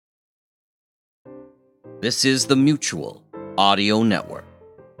This is the Mutual Audio Network.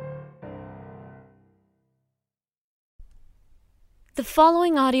 The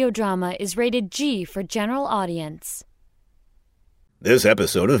following audio drama is rated G for general audience. This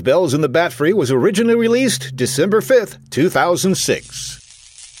episode of Bells in the Bat Free was originally released December 5th,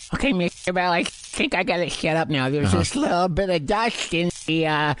 2006. Okay, Mr. Bell, I think I gotta shut up now. There's this little bit of dust in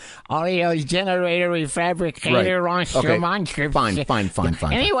the audio generator refabricator monster. Fine.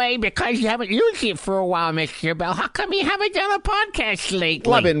 Anyway, because you haven't used it for a while, Mr. Bell, how come you haven't done a podcast lately?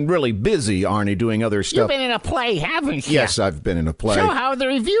 Well, I've been really busy, Arnie, doing other stuff. You've been in a play, haven't you? Yes, I've been in a play. So how are the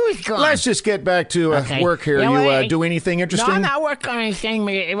reviews going? Let's just get back to work here. You do anything interesting? No, I'm not working on anything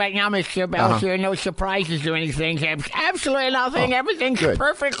right now, Mr. Bell. There are no surprises or anything. Absolutely nothing. Everything's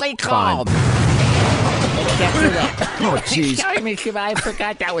perfectly calm. Oh, jeez. Sorry, Mr. Bell, I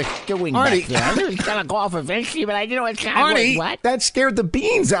forgot that was doing Arnie. back there. I knew it was going to go off eventually, but I didn't know what kind Arnie, of what? that scared the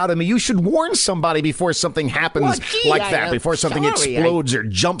beans out of me. You should warn somebody before something happens before something explodes or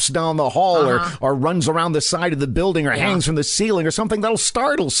jumps down the hall or runs around the side of the building or hangs from the ceiling or something that'll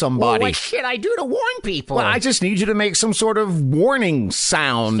startle somebody. Well, what should I do to warn people? Well, I just need you to make some sort of warning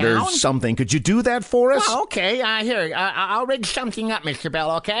sound or something. Could you do that for us? Well, okay. Here, I'll rig something up, Mr.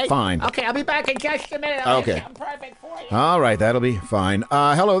 Bell, okay? Fine. Okay, I'll be back in just a minute. Okay. I'm perfect for you. All right, that'll be fine.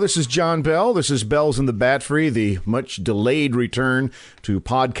 Hello, this is John Bell. This is Bells in the Bat Free, the much delayed return to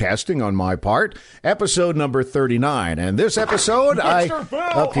podcasting on my part, episode number 39. And this episode, I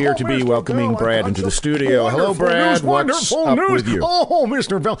appear to be welcoming Brad into the studio. Hello, Brad. What's up with you? Oh,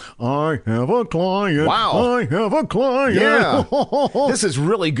 Mr. Bell, I have a client. Wow. I have a client. Yeah. This is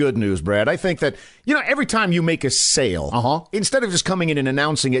really good news, Brad. I think that, every time you make a sale, instead of just coming in and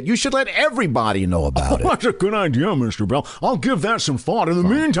announcing it, you should let everybody know about it. That's a good idea, Mr. Bell. I'll give that some thought. In the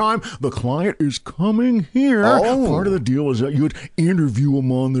meantime, the client is coming here. Oh. Part of the deal is that you'd interview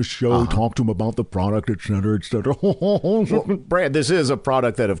him on the show, talk to him about the product, et cetera, et cetera. Well, Brad, this is a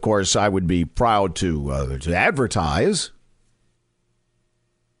product that, of course, I would be proud to advertise.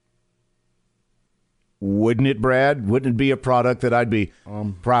 Wouldn't it, Brad? Wouldn't it be a product that I'd be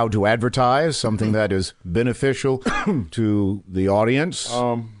proud to advertise? Something that is beneficial to the audience?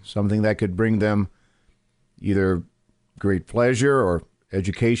 Something that could bring them either great pleasure or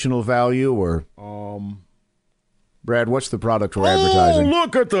educational value or... Brad, what's the product we're advertising? Oh,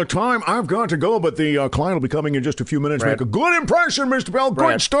 look at the time. I've got to go, but the client will be coming in just a few minutes. Brad. Make a good impression, Mr. Bell.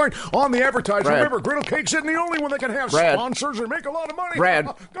 Brad. Good start on the advertising. Brad. Remember, Griddle Cakes isn't the only one that can have Brad. sponsors and make a lot of money. Brad.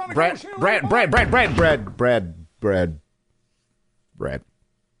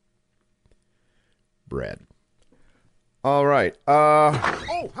 All right. Oh,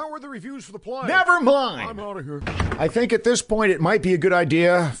 how are the reviews for the play? Never mind. I'm out of here. I think at this point it might be a good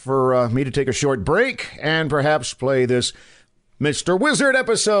idea for me to take a short break and perhaps play this Mr. Wizard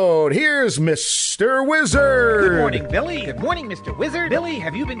episode. Here's Mr. Wizard. Good morning, Billy. Good morning, Mr. Wizard. Billy,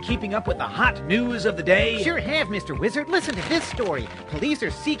 have you been keeping up with the hot news of the day? Sure have, Mr. Wizard. Listen to this story. Police are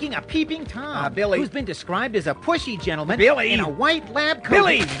seeking a peeping Tom, Billy. who's been described as a pushy gentleman Billy. in a white lab coat.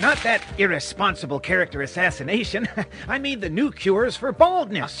 Billy, not that irresponsible character assassination. I mean the new cures for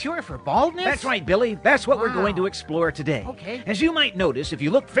baldness. A cure for baldness? That's right, Billy. That's what we're Wow. going to explore today. Okay. As you might notice, if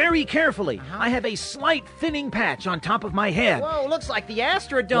you look very carefully, I have a slight thinning patch on top of my head. Whoa, looks like the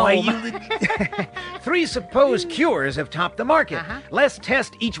Astrodome. Why, you... 3 supposed cures have topped the market. Let's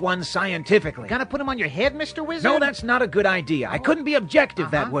test each one scientifically. Gotta put him on your head, Mr. Wizard? No, that's not a good idea. I couldn't be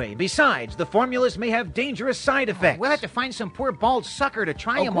objective that way. Besides, the formulas may have dangerous side effects. We'll have to find some poor bald sucker to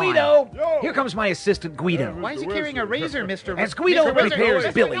try him Guido! on. Here comes my assistant, Guido. Why is he carrying a razor, Mr. As Guido Mr. Wizard?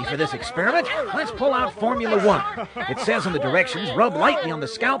 prepares Billy for this experiment, let's pull out Formula 1. It says on the directions, rub lightly on the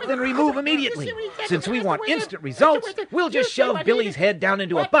scalp, then remove immediately. Since we want instant results, we'll just shove Billy's head down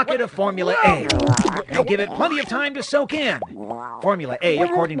into a bucket of Formula A and give it plenty of time to soak in. Formula A,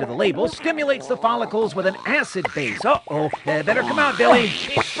 according to the label, stimulates the follicles with an acid base. Better come out, Billy.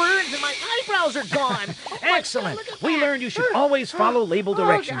 It burns and my eyebrows are gone. Excellent. We learned you should always follow label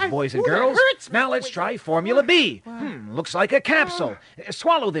directions, boys and girls. Now let's try Formula B. Looks like a capsule.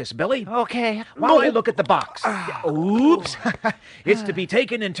 Swallow this, Billy. Okay. While I look at the box. Oops. It's to be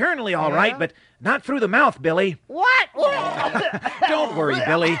taken internally, all right, but not through the mouth, Billy. What? Don't worry,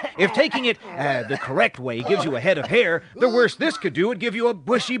 Billy. If taking it the correct way gives you a head of hair, the worst this could do would give you a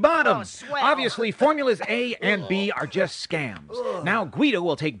bushy bottom. swell. Obviously, formulas A and B are just scams. Now Guido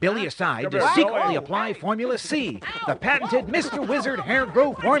will take Billy aside to secretly apply Formula C, the patented Mr. Wizard Hair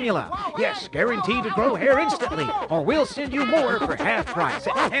Grow Formula. Yes, guaranteed to grow hair instantly, or we'll send you more for half price.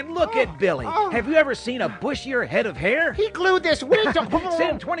 And look at Billy. Have you ever seen a bushier head of hair? He glued this wig to...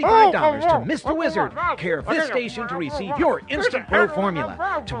 Send $25 to Mr. Wizard, care of this station, to receive your Instant Grow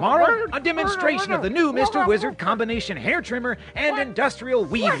Formula. Tomorrow, a demonstration of the new Mr. Wizard combination hair trimmer and industrial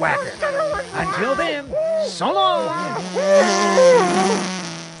weed whacker. Until then, so long!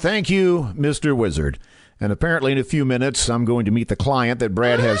 Thank you, Mr. Wizard. And apparently in a few minutes, I'm going to meet the client that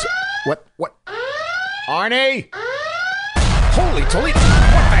Brad has... What? Arnie? Holy toly! What the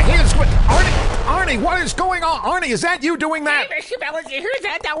hell is... Arnie, what is going on? Arnie, is that you doing that? Hey, Mr. Bell, did you hear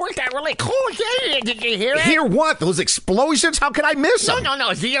that? That was that really cool thing. Did you hear it? Hear what? Those explosions? How could I miss them?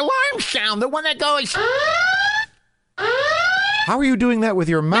 No. The alarm sound. The one that goes... How are you doing that with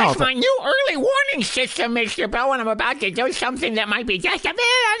your mouth? That's my new early warning system, Mr. Bell, when I'm about to do something that might be just a bit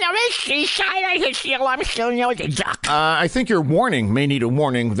on the risky side. I hit the alarm still know the duck. I think your warning may need a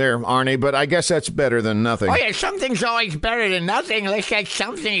warning there, Arnie, but I guess that's better than nothing. Oh, yeah, something's always better than nothing. Unless that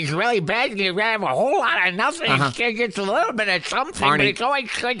something is really bad and you have a whole lot of nothing. Instead, it's a little bit of something, Arnie. but it's always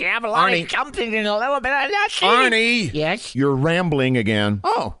good to have a lot of something and a little bit of nothing. Arnie! Yes? You're rambling again.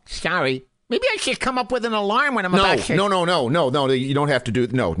 Oh, sorry. Maybe I should come up with an alarm when I'm about to... No, you don't have to do...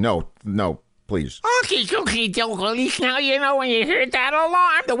 No, please. Okay, doke. At least now you know when you hear that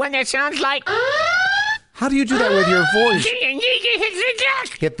alarm, the one that sounds like... How do you do that with your voice? You hit the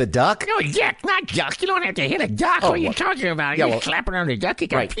duck. Hit the duck? No, duck, not duck. You don't have to hit a duck. What are you talking about? Yeah, You're clapping on the duck. You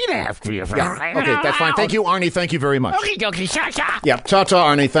got PETA after you. Yeah, okay, that's fine. Thank you, Arnie. Thank you very much. Okay, dokie. Ta-ta. Yeah, ta-ta,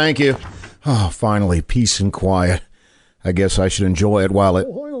 Arnie. Thank you. Oh, finally, peace and quiet. I guess I should enjoy it while it...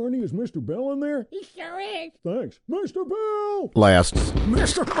 Oh, hi, Arnie. Is Mr. Bell in there? He sure is. Thanks. Mr. Bell! lasts.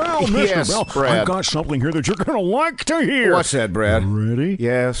 Mr. Bell, Yes, Bell, Brad. I've got something here that you're going to like to hear. What's that, Brad? Ready?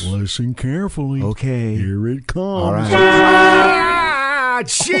 Yes. Listen carefully. Okay. Here it comes. All right.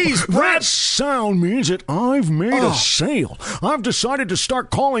 Jeez, That sound means that I've made a sale. I've decided to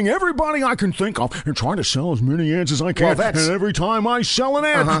start calling everybody I can think of and try to sell as many ads as I can. Well, that's- And every time I sell an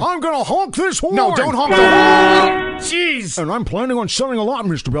ad, I'm going to honk this horn. No, don't honk the horn. Jeez. And I'm planning on selling a lot,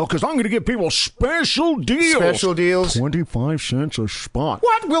 Mr. Bell, because I'm going to give people special deals. Special deals? 25 cents a spot.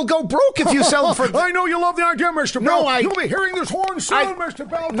 What? We'll go broke if you sell them for... I know you love the idea, Mr. Bell. No, You'll be hearing this horn soon, Mr.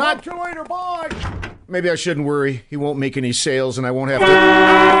 Bell. not- Talk to you later. Bye. Maybe I shouldn't worry. He won't make any sales and I won't have to...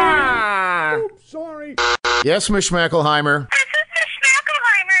 Oops, sorry. Yes, Miss Schmackelheimer. This is Miss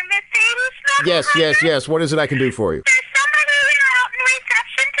Schmackelheimer, Miss Sadie Schmackelheimer. Yes. What is it I can do for you? There's somebody here out in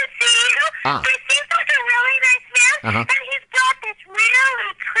reception to see you. Ah. He seems like a really nice man, and he's got this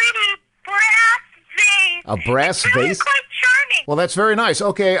really pretty brass vase. A brass it's really vase? quite charming. Well, that's very nice.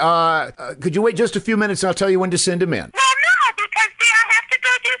 Okay, could you wait just a few minutes and I'll tell you when to send him in? Well, no, because I have to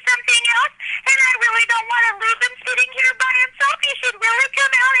go do something else, and I really don't want to leave him sitting here by himself. You should really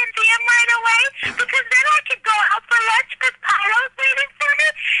come out and see him right away, because then I could go out for lunch, because Paolo's waiting for me,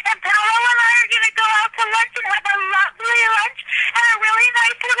 and Paolo and I are going to go out to lunch and have a lovely lunch at a really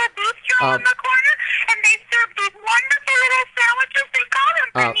nice little bistro in the corner, and they serve these wonderful little sandwiches. They call them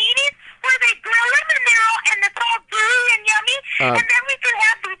paninis, where they grill them, and it's all gooey and yummy, and then we can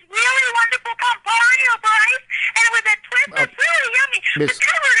have these really wonderful campari over ice, and with a twist, it's really yummy. But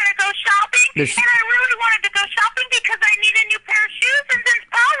then we're going to go shopping, and I really wanted to go shopping because I need a new pair of shoes, and since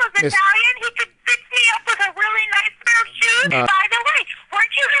Paolo's Italian, he could fix me up with a really nice pair of shoes. By the way,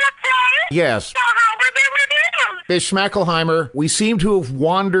 weren't you going to play? Yes. So how were they reviewed? Miss Schmackelheimer, we seem to have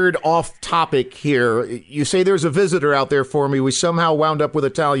wandered off topic here. You say there's a visitor out there for me. We somehow wound up with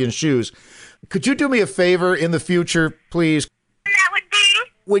Italian shoes. Could you do me a favor in the future, please? That would be?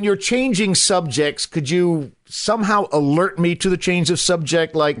 When you're changing subjects, could you somehow alert me to the change of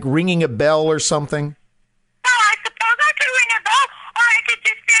subject, like ringing a bell or something? Oh, I suppose I could ring a bell, or I could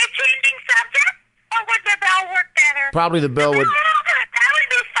just say changing subject, or would the bell work better? Probably the bell would... That would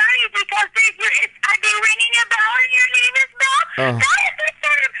be funny, because I'd be ringing a bell and your name is Bell. That'd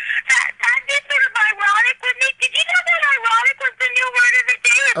be sort of ironic with me. Did you know that ironic was the new word of the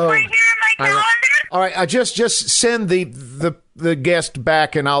day? It's right here in my calendar. All right, just send the guest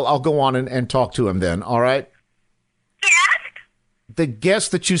back, and I'll go on and talk to him then, all right? Yes? The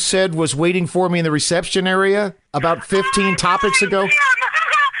guest that you said was waiting for me in the reception area about 15 topics ago? Yeah,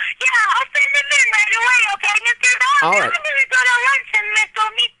 I'll send him in right away, okay, Mr. Bell? All right. I'm going to go to lunch and go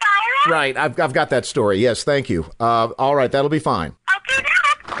meet Paolo. Right, I've got that story. Yes, thank you. All right, that'll be fine. Okay,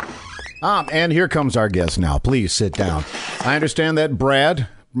 now. And here comes our guest now. Please sit down. I understand that Brad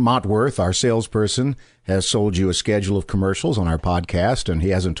Montworth, our salesperson, has sold you a schedule of commercials on our podcast, and he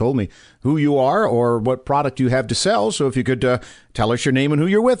hasn't told me who you are or what product you have to sell. So if you could tell us your name and who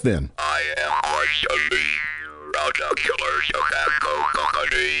you're with, then. I am Marshall Killer Tobacco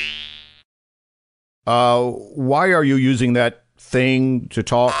Company. Why are you using that thing to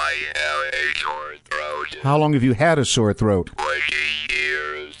talk? I have a sore throat. How long have you had a sore throat? 20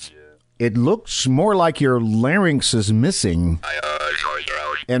 years. It looks more like your larynx is missing. I have a sore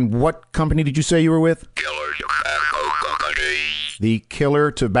throat. And what company did you say you were with? Killer Tobacco Company. The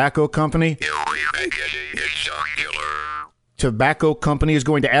Killer Tobacco Company? Yeah, we make it. It's a killer. Tobacco Company is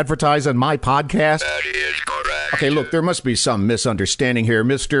going to advertise on my podcast? That is correct. Okay, look, there must be some misunderstanding here.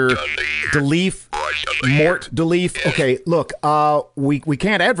 Mr. DeLeaf? Mort DeLeaf? Yes. Okay, look, we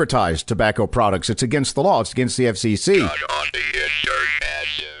can't advertise tobacco products. It's against the law. It's against the FCC. Not on the internet.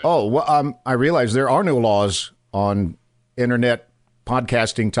 Oh, well, I realize there are no laws on internet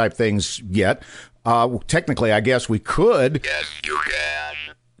podcasting type things yet. Technically, I guess we could. Yes, you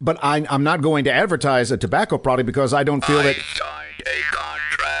can. But I'm not going to advertise a tobacco product because I don't feel I that signed a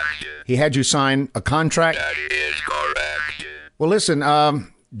contract. he had you sign a contract. That is correct. Well, listen,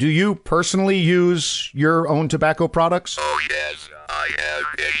 do you personally use your own tobacco products? Oh, yes, I have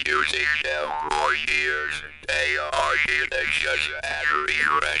been using them for years. They are delicious and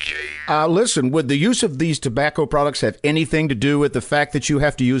refreshing. Listen, would the use of these tobacco products have anything to do with the fact that you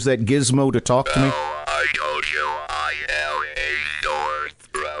have to use that gizmo to talk to me? Oh, I told you I have a sore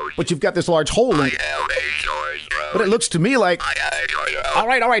throat. But you've got this large hole in I it. have a sore throat. But it looks to me like... I have a sore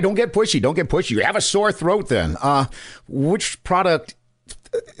throat. All right, don't get pushy. You have a sore throat then. Which product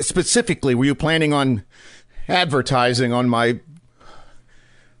specifically were you planning on advertising on my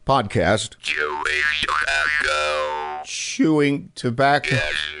podcast? Chewing tobacco. Chewing tobacco.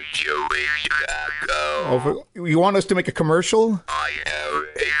 Yes, chewing tobacco. Oh, you want us to make a commercial? I have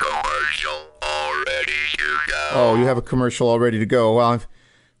a commercial all ready to go. Oh, you have a commercial all ready to go. Well, I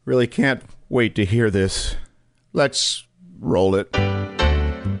really can't wait to hear this. Let's roll it.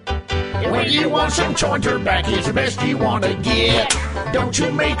 When you want some chewing tobacco, it's the best you want to get. Don't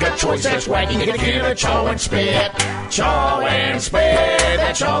you make a choice that's wacky. Get a can of chaw and spit. Chaw and spit,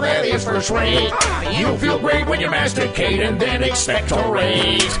 that's all that is first rate. You'll feel great when you masticate and then expect to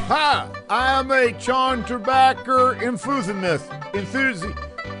raise. Hi, I am a chewing tobacco enthusiast.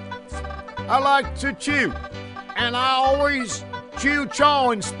 I like to chew, and I always chew chaw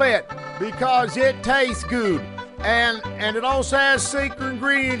and spit because it tastes good. And it also has secret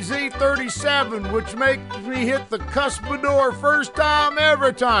ingredient Z37, which makes me hit the cuspidor first time,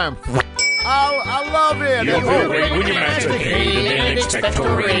 every time. I love it. You'll feel great when you masticate and expect to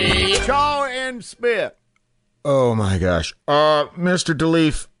raise. Chaw and spit. Oh my gosh. Mr.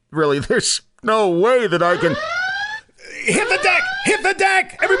 DeLeaf, really, there's no way that I can... Hit the deck! Hit the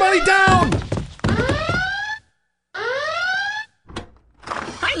deck! Everybody down!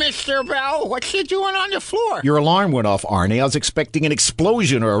 Hi, Mr. Bell. What you doing on the floor? Your alarm went off, Arnie. I was expecting an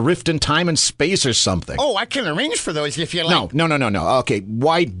explosion or a rift in time and space or something. Oh, I can arrange for those if you like. No. Okay,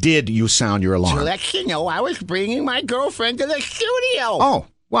 why did you sound your alarm? To let you know, I was bringing my girlfriend to the studio. Oh,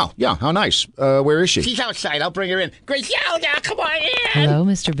 wow, yeah, how nice. Where is she? She's outside. I'll bring her in. Griselda, come on in. Hello,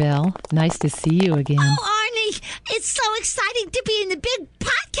 Mr. Bell. Nice to see you again. Oh, Arnie, it's so exciting to be in the big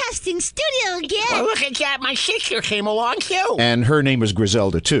podcasting studio again. Well, look at that. My sister came along, too. And her name is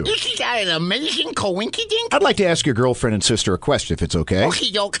Griselda, too. Isn't that an amazing coincidence? I'd like to ask your girlfriend and sister a question, if it's okay.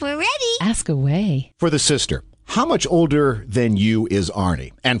 Okie doke. We're ready. Ask away. For the sister, how much older than you is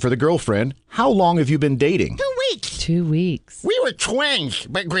Arnie? And for the girlfriend, how long have you been dating? 2 weeks. 2 weeks. We were twins,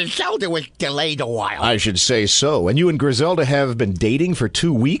 but Griselda was delayed a while. I should say so. And you and Griselda have been dating for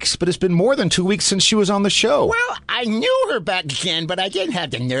 2 weeks, but it's been more than 2 weeks since she was on the show. Well, I knew her back then, but I didn't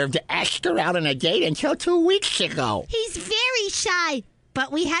have the nerve to ask her out on a date until 2 weeks ago. He's very shy,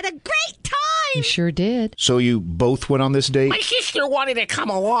 but we had a great time. You sure did. So you both went on this date? My sister wanted to come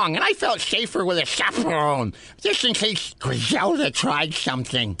along, and I felt safer with a chaperone, just in case Griselda tried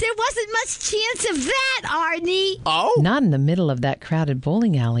something. There wasn't much chance of that, Arnie. Oh? Not in the middle of that crowded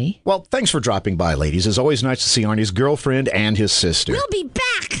bowling alley. Well, thanks for dropping by, ladies. It's always nice to see Arnie's girlfriend and his sister. We'll be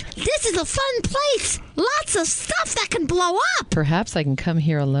back. This is a fun place. Lots of stuff that can blow up. Perhaps I can come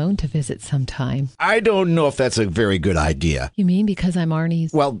here alone to visit sometime. I don't know if that's a very good idea. You mean because I'm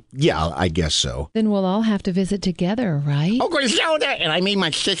Arnie's? Well, yeah, I guess so. Then we'll all have to visit together, right? Oh, Griselda, and I mean my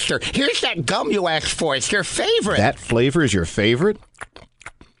sister. Here's that gum you asked for. It's your favorite. That flavor is your favorite?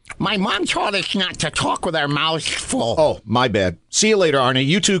 My mom taught us not to talk with our mouths full. Oh, my bad. See you later, Arnie.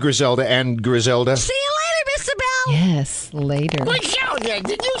 You too, Griselda and Griselda. See you later, Mr. Bell. Yes, later. Griselda,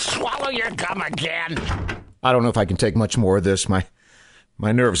 did you swallow your gum again? I don't know if I can take much more of this. My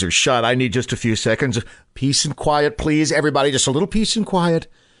My nerves are shot. I need just a few seconds. Peace and quiet, please. Everybody, just a little peace and quiet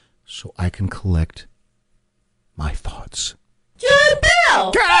so I can collect my thoughts. John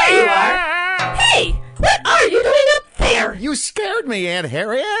Bell! There you are. Hey, what are you doing up there? You scared me, Aunt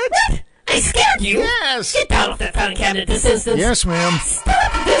Harriet. What? I scared you? Yes. Get down off that filing cabinet this instant. Yes, ma'am.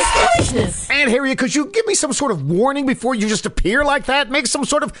 Stop this foolishness. Aunt Harriet, could you give me some sort of warning before you just appear like that? Make some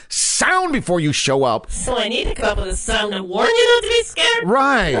sort of sound before you show up. So I need to come up with a sound to warn you not to be scared?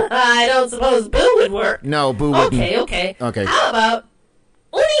 Right. I don't suppose Boo would work. No, Boo wouldn't. Okay. How about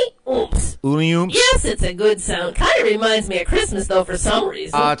Uni Oomps? Uni Oomps? Yes, it's a good sound. Kind of reminds me of Christmas, though, for some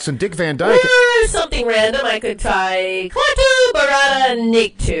reason. It's a Dick Van Dyke. Or something random. I could try Klaatu Barada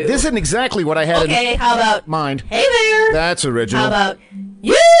Niktu. This isn't exactly what I had in how about mind. Hey there. That's original. How about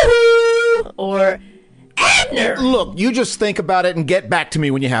Yoo-hoo or Abner? Look, you just think about it and get back to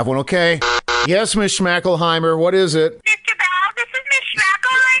me when you have one, okay? Yes, Miss Schmackelheimer, what is it? Mr. Bell, this is Miss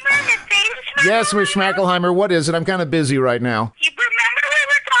Schmackelheimer, Miss Daisy Schmackelheimer. Yes, Miss Schmackelheimer, what is it? I'm kind of busy right now. You remember we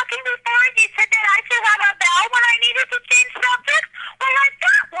were talking before and you said that I should have a bell when I needed to change subjects? Well, I've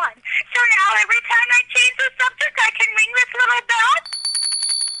got one. So now every time I change the subject, I can ring this little bell.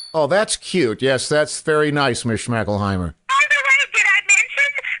 Oh, that's cute. Yes, that's very nice, Miss Schmackelheimer. By the way, did I mention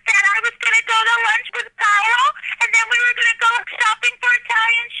that I was going to go to lunch with Paolo and then we were going to go shopping for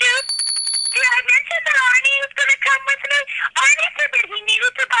Italian shoes? Did I mention that Arnie was going to come with me? Arnie said that he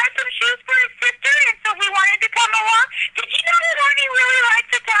needed to buy some shoes for his sister and so he wanted to come along. Did you know that Arnie really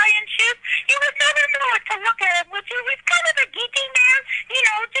likes Italian shoes? You would never know it to look at him, would you? He's kind of a geeky man, you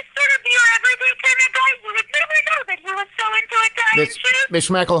know, just sort of your everyday kind of guy. You would never know that he was so into Italian shoes. Miss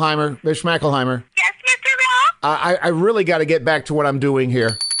Schmackelheimer. Yes, Mr. Bell? I really got to get back to what I'm doing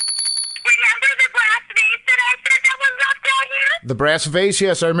here. Remember the brass vase that I said that was left out here? The brass vase?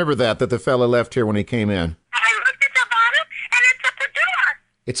 Yes, I remember that the fella left here when he came in. I looked at the bottom, and it's a Pador.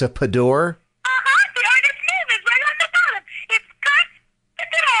 It's a Pador? The artist's name is right on the bottom. It's Cus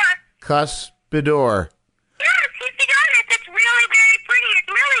Pador. Cuspidor. Yes, he's the artist. It's really very pretty. It's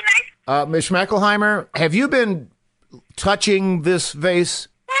really nice. Miss Schmackelheimer, have you been touching this vase?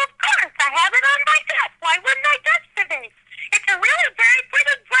 Well, of course. I have it on my desk. Why wouldn't I touch the vase? It's a really very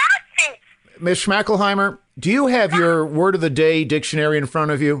pretty brass vase. Miss Schmackelheimer, do you have your word of the day dictionary in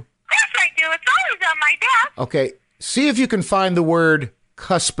front of you? Of course I do. It's always on my desk. Okay, see if you can find the word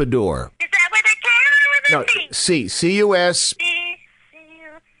cuspidor. Is that with a K or with a C? No, C. C-U-S.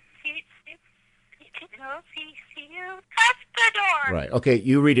 Cuspidor. Right, okay,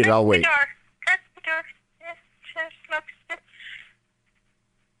 you read it, I'll wait. Cuspidor.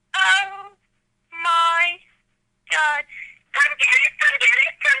 Oh, my God. Come get it.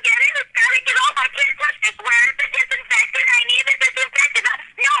 It's got to get off. I can't touch this. Where is the disinfectant? I need the disinfectant.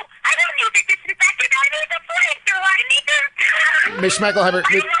 No, I don't need the disinfectant. I need the flamethrower. I need the... Miss Schmackelheimer...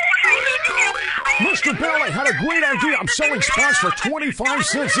 Mr. Bell, I had a great idea. I'm selling spots for 25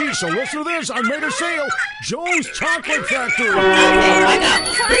 cents each, so listen to this. I made a sale. Joe's Chocolate Factory. Okay, I got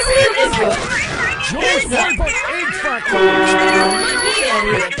this is good. Joe's Big Egg Factory.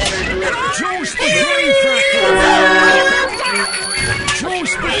 Joe's Spaghetti Factory.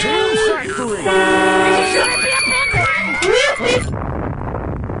 Joe's Potato Factory.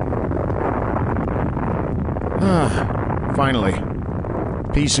 Finally.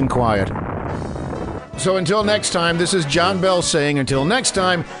 Peace and quiet. So until next time, this is John Bell saying, until next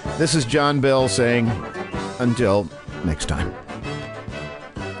time, this is John Bell saying, until next time.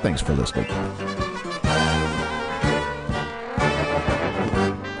 Thanks for listening.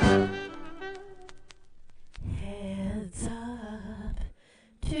 Heads up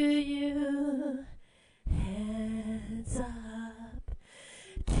to you. Heads up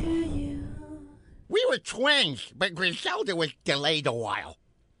to you. We were twins, but Griselda was delayed a while.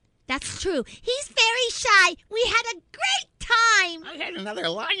 That's true. He's very shy. We had a great time. I had another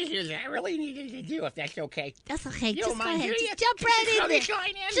line here that I really needed to do, if that's okay. That's okay. You Just go mind, ahead. do you? Just jump right Can in you there. throw this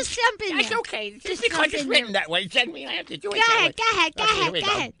line in? Just jump in That's there. okay. Just Just because jump it's in written there. that way doesn't mean I have to do it Go that ahead, way. go ahead, go Okay, ahead, here we go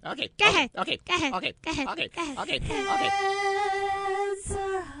go. ahead. Okay, Go ahead, okay, go ahead, okay, go ahead, okay, go ahead. okay, okay. Heads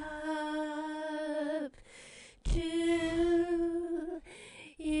up to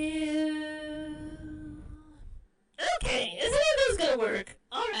you. Okay, isn't it this gonna work?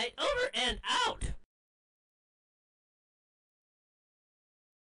 All right, over and out.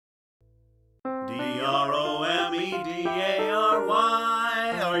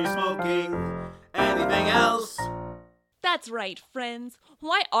 DROMEDARY. Are you smoking anything else? That's right, friends.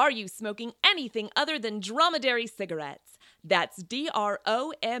 Why are you smoking anything other than dromedary cigarettes? That's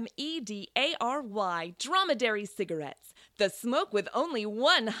DROMEDARY, dromedary cigarettes. The smoke with only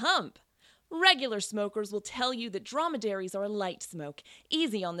one hump. Regular smokers will tell you that dromedaries are a light smoke,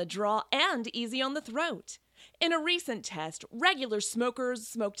 easy on the draw and easy on the throat. In a recent test, regular smokers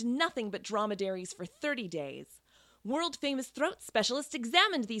smoked nothing but dromedaries for 30 days. World-famous throat specialists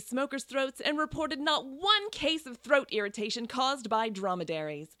examined these smokers' throats and reported not one case of throat irritation caused by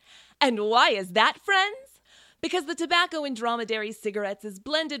dromedaries. And why is that, friends? Because the tobacco in dromedary cigarettes is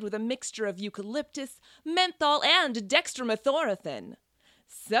blended with a mixture of eucalyptus, menthol, and dextromethorphan.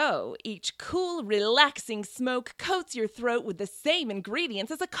 So, each cool, relaxing smoke coats your throat with the same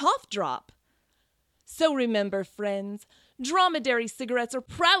ingredients as a cough drop. So remember, friends, dromedary cigarettes are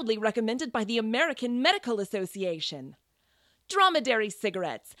proudly recommended by the American Medical Association. Dromedary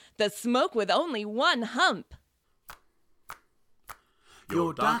cigarettes, the smoke with only one hump.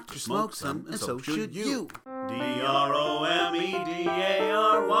 Your doctor smokes them, and so should you. Dromedary.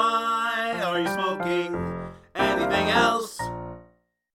 Are you smoking anything else?